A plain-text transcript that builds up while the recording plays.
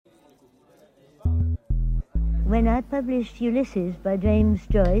when I published Ulysses by James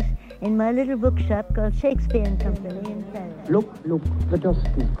Joyce in my little bookshop called Shakespeare and Company in Paris. Look, the dusk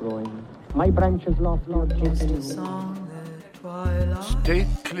is growing. My branches lost Lord Jason.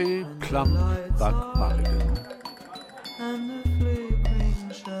 Stately, plump Buck Mulligan.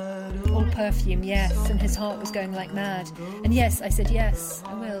 All perfume, yes, and his heart was going like mad. And yes, I said yes,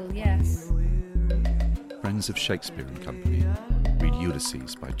 I will, yes. Friends of Shakespeare and Company read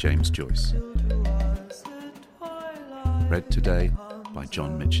Ulysses by James Joyce. Read today by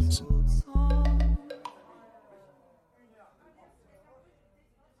John Mitchinson.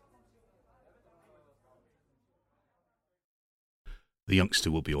 The youngster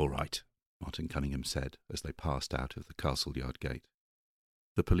will be all right, Martin Cunningham said as they passed out of the castle yard gate.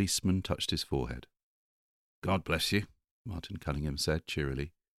 The policeman touched his forehead. God bless you, Martin Cunningham said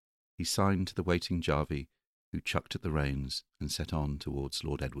cheerily. He signed to the waiting Jarvey, who chucked at the reins and set on towards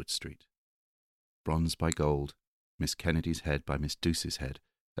Lord Edward Street. Bronze by gold, Miss Kennedy's head by Miss Douce's head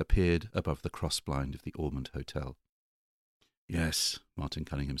appeared above the cross-blind of the Ormond Hotel. Yes, Martin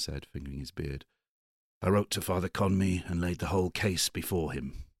Cunningham said, fingering his beard. I wrote to Father Conmee and laid the whole case before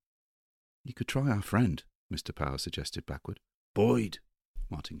him. You could try our friend, Mr. Power suggested backward. Boyd,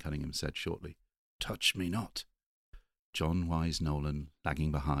 Martin Cunningham said shortly. Touch me not. John Wise Nolan,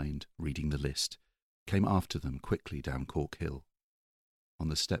 lagging behind, reading the list, came after them quickly down Cork Hill. On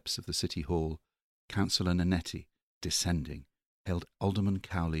the steps of the City Hall, Councillor Nanetti, descending, held Alderman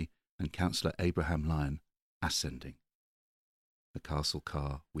Cowley and Councillor Abraham Lyon, ascending. The castle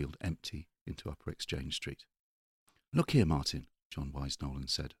car wheeled empty into Upper Exchange Street. Look here, Martin, John Wise Nolan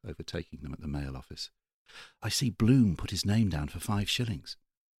said, overtaking them at the mail office. I see Bloom put his name down for 5 shillings.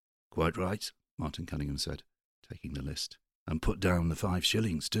 Quite right, Martin Cunningham said, taking the list, and put down the 5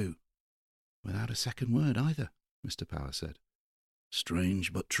 shillings too. Without a second word either, Mr. Power said.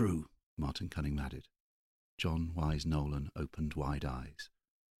 Strange but true, Martin Cunningham added. John Wise Nolan opened wide eyes.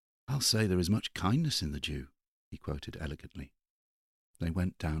 I'll say there is much kindness in the Jew, he quoted elegantly. They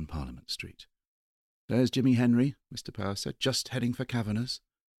went down Parliament Street. There's Jimmy Henry, Mr. Power said, just heading for Kavanagh's.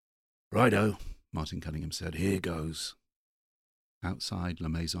 Righto, Martin Cunningham said. Here goes. Outside La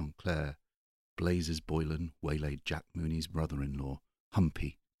Maison Claire, Blazes Boylan waylaid Jack Mooney's brother-in-law,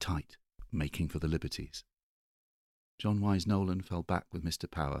 humpy, tight, making for the liberties. John Wise Nolan fell back with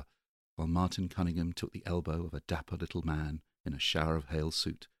Mr. Power, while Martin Cunningham took the elbow of a dapper little man in a shower of hail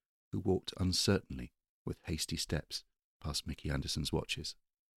suit, who walked uncertainly, with hasty steps, past Mickey Anderson's watches.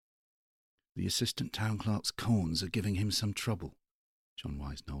 The assistant town clerk's corns are giving him some trouble, John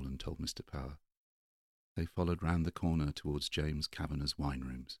Wise Nolan told Mr. Power. They followed round the corner towards James Kavanagh's wine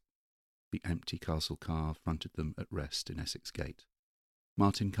rooms. The empty castle car fronted them at rest in Essex Gate.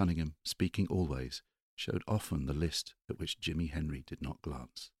 Martin Cunningham, speaking always, showed often the list at which Jimmy Henry did not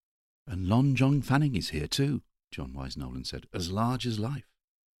glance. And Long John Fanning is here too, John Wise Nolan said, as large as life.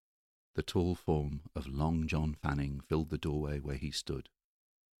 The tall form of Long John Fanning filled the doorway where he stood.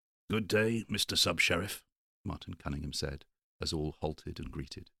 Good day, Mr. Sub-Sheriff, Martin Cunningham said, as all halted and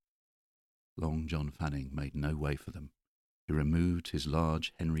greeted. Long John Fanning made no way for them. He removed his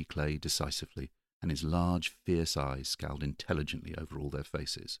large Henry Clay decisively, and his large, fierce eyes scowled intelligently over all their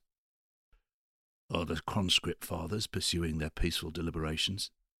faces. Are the conscript fathers pursuing their peaceful deliberations?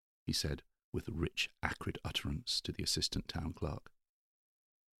 He said, with rich, acrid utterance to the assistant town clerk.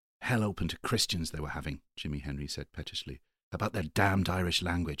 Hell open to Christians they were having, Jimmy Henry said pettishly, about their damned Irish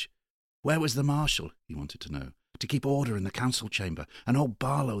language. Where was the marshal, he wanted to know, to keep order in the council chamber, and old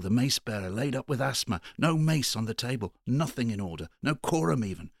Barlow, the mace-bearer, laid up with asthma, no mace on the table, nothing in order, no quorum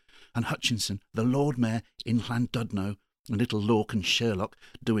even, and Hutchinson, the Lord Mayor, in Llandudno, and little Lorcan and Sherlock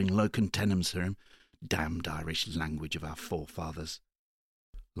doing locum tenens for him. Damned Irish language of our forefathers.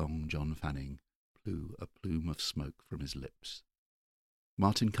 Long John Fanning blew a plume of smoke from his lips.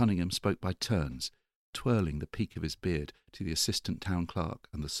 Martin Cunningham spoke by turns, twirling the peak of his beard to the assistant town clerk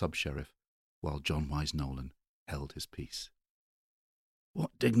and the sub-sheriff, while John Wise Nolan held his peace.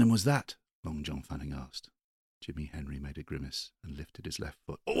 What dignam was that? Long John Fanning asked. Jimmy Henry made a grimace and lifted his left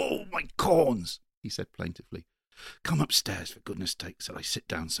foot. Oh, my corns, he said plaintively. Come upstairs, for goodness' sake, so I sit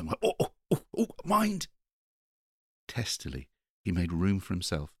down somewhere. Oh, mind! Testily, he made room for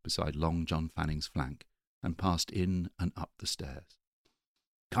himself beside Long John Fanning's flank and passed in and up the stairs.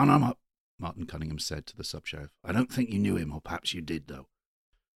 Come on up, Martin Cunningham said to the sub-sheriff. I don't think you knew him, or perhaps you did, though.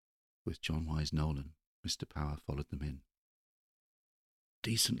 With John Wise Nolan, Mr. Power followed them in.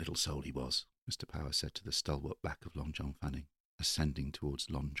 Decent little soul he was, Mr. Power said to the stalwart back of Long John Fanning, ascending towards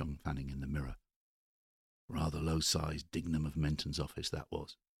Long John Fanning in the mirror. Rather low-sized Dignam of Menton's office, that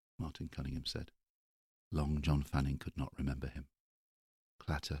was, Martin Cunningham said. Long John Fanning could not remember him.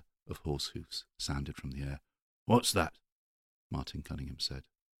 Clatter of horse hoofs sounded from the air. "What's that?" Martin Cunningham said.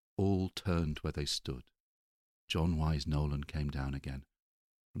 All turned where they stood. John Wyse Nolan came down again.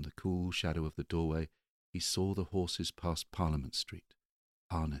 From the cool shadow of the doorway he saw the horses pass Parliament Street,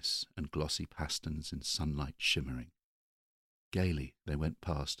 harness and glossy pasterns in sunlight shimmering. Gaily they went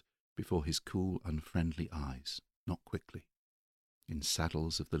past before his cool, unfriendly eyes, not quickly. In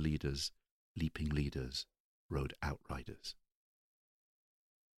saddles of the leaders, leaping leaders, rode outriders.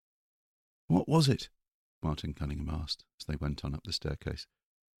 "What was it?" Martin Cunningham asked as they went on up the staircase.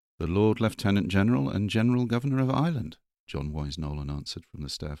 "The Lord Lieutenant General and General Governor of Ireland," John Wyse Nolan answered from the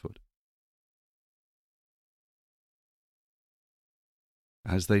stairfoot.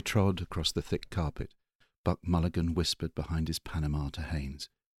 As they trod across the thick carpet, Buck Mulligan whispered behind his Panama to Haines,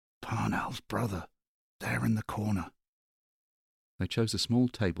 "Parnell's brother, there in the corner." They chose a small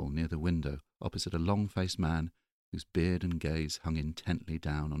table near the window opposite a long-faced man whose beard and gaze hung intently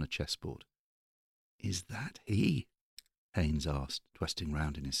down on a chessboard. "Is that he?" Haines asked, twisting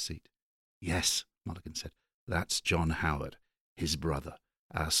round in his seat. "Yes," Mulligan said. "That's John Howard, his brother,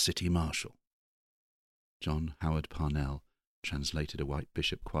 our city marshal." John Howard Parnell translated a white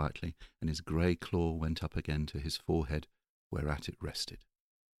bishop quietly, and his grey claw went up again to his forehead, whereat it rested.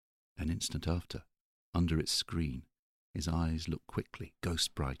 An instant after, under its screen, his eyes looked quickly,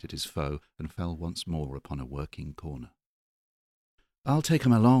 ghost-bright at his foe, and fell once more upon a working corner. "I'll take a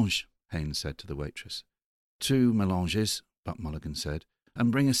melange," Haines said to the waitress. "2 melanges," Buck Mulligan said,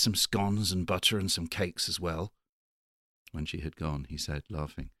 "and bring us some scones and butter and some cakes as well." When she had gone, he said,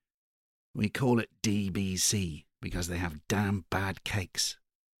 laughing, "We call it DBC because they have damn bad cakes."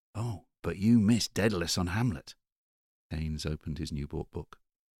 "Oh, but you missed Daedalus on Hamlet." Haines opened his new-bought book.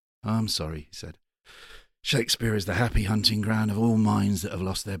 "I'm sorry," he said. "Shakespeare is the happy hunting ground of all minds that have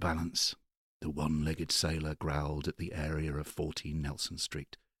lost their balance." The one-legged sailor growled at the area of 14 Nelson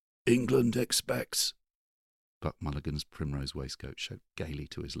Street. "England expects—" Buck Mulligan's primrose waistcoat showed gaily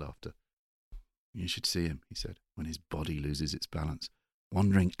to his laughter. "You should see him," he said, "when his body loses its balance.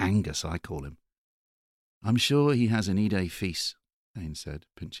 Wandering Angus, I call him." "I'm sure he has an idée fixe," Haines said,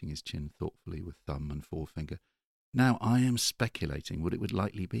 pinching his chin thoughtfully with thumb and forefinger. "Now I am speculating what it would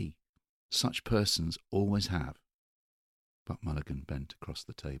likely be. Such persons always have." Buck Mulligan bent across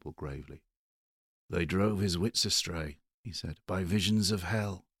the table gravely. "They drove his wits astray," he said, "by visions of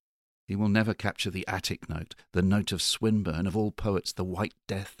hell. He will never capture the Attic note, the note of Swinburne, of all poets, the White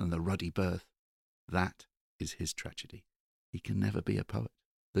Death and the Ruddy Birth. That is his tragedy. He can never be a poet.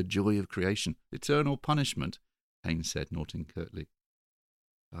 The joy of creation, eternal punishment," Haines said, nodding curtly.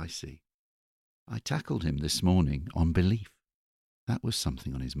 "I see. I tackled him this morning on belief. That was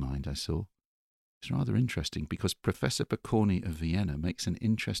something on his mind, I saw. It's rather interesting, because Professor Pokorny of Vienna makes an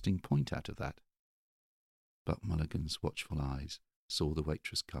interesting point out of that." Buck Mulligan's watchful eyes saw the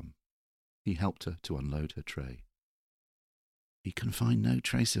waitress come. He helped her to unload her tray. "He can find no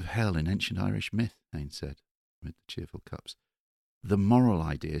trace of hell in ancient Irish myth," Haines said, amid the cheerful cups. "The moral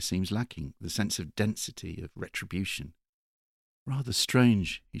idea seems lacking, the sense of density, of retribution. Rather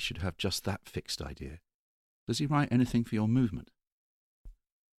strange he should have just that fixed idea. Does he write anything for your movement?"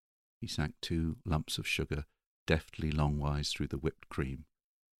 He sank 2 lumps of sugar deftly longwise through the whipped cream.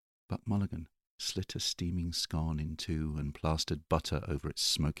 Buck Mulligan slit a steaming scone in 2 and plastered butter over its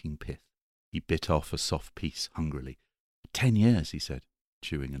smoking pith. He bit off a soft piece hungrily. 10 years, he said,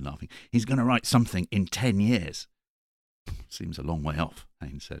 chewing and laughing. "He's going to write something in 10 years. "Seems a long way off,"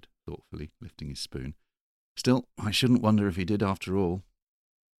 Haines said, thoughtfully, lifting his spoon. "Still, I shouldn't wonder if he did after all."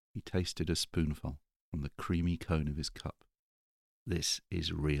 He tasted a spoonful from the creamy cone of his cup. "This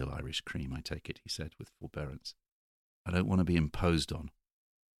is real Irish cream, I take it," he said with forbearance. "I don't want to be imposed on."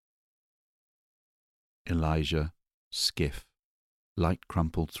 Elijah, skiff, light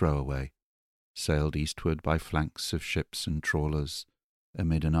crumpled throwaway, sailed eastward by flanks of ships and trawlers,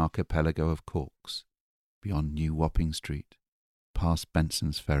 amid an archipelago of corks, beyond New Wapping Street, past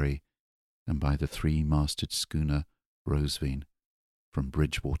Benson's Ferry, and by the 3-masted schooner Rosevine, from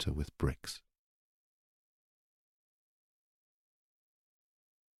Bridgewater with bricks.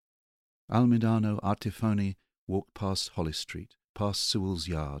 Almidano Artifoni walked past Hollis Street, past Sewell's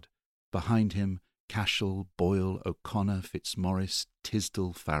Yard. Behind him, Cashel, Boyle, O'Connor, Fitzmaurice,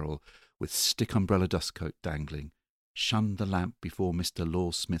 Tisdall, Farrell, with stick-umbrella dustcoat dangling, shunned the lamp before Mr.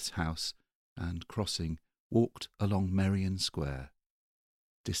 Law Smith's house, and, crossing, walked along Merrion Square.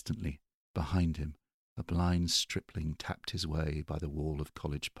 Distantly, behind him, a blind stripling tapped his way by the wall of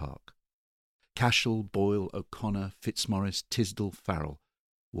College Park. Cashel, Boyle, O'Connor, Fitzmaurice, Tisdall, Farrell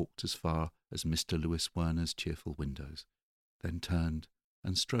walked as far as Mr. Lewis Werner's cheerful windows, then turned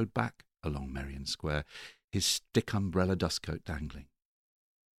and strode back along Merrion Square, his stick-umbrella dustcoat dangling.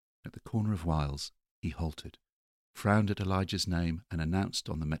 At the corner of Wiles he halted, frowned at Elijah's name and announced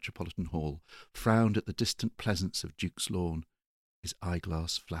on the Metropolitan Hall, frowned at the distant pleasance of Duke's Lawn. His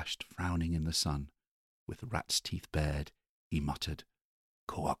eyeglass flashed frowning in the sun. With rat's teeth bared, he muttered,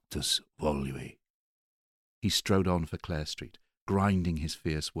 "Coactus volui." He strode on for Clare Street, grinding his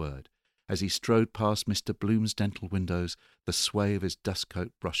fierce word. As he strode past Mr. Bloom's dental windows, the sway of his dust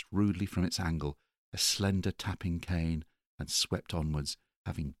coat brushed rudely from its angle, a slender tapping cane, and swept onwards,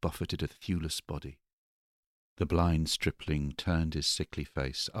 having buffeted a thewless body. The blind stripling turned his sickly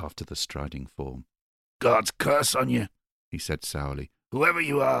face after the striding form. "God's curse on you," he said sourly. "Whoever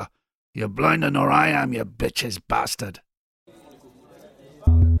you are, you're blinder nor I am, you bitch's bastard."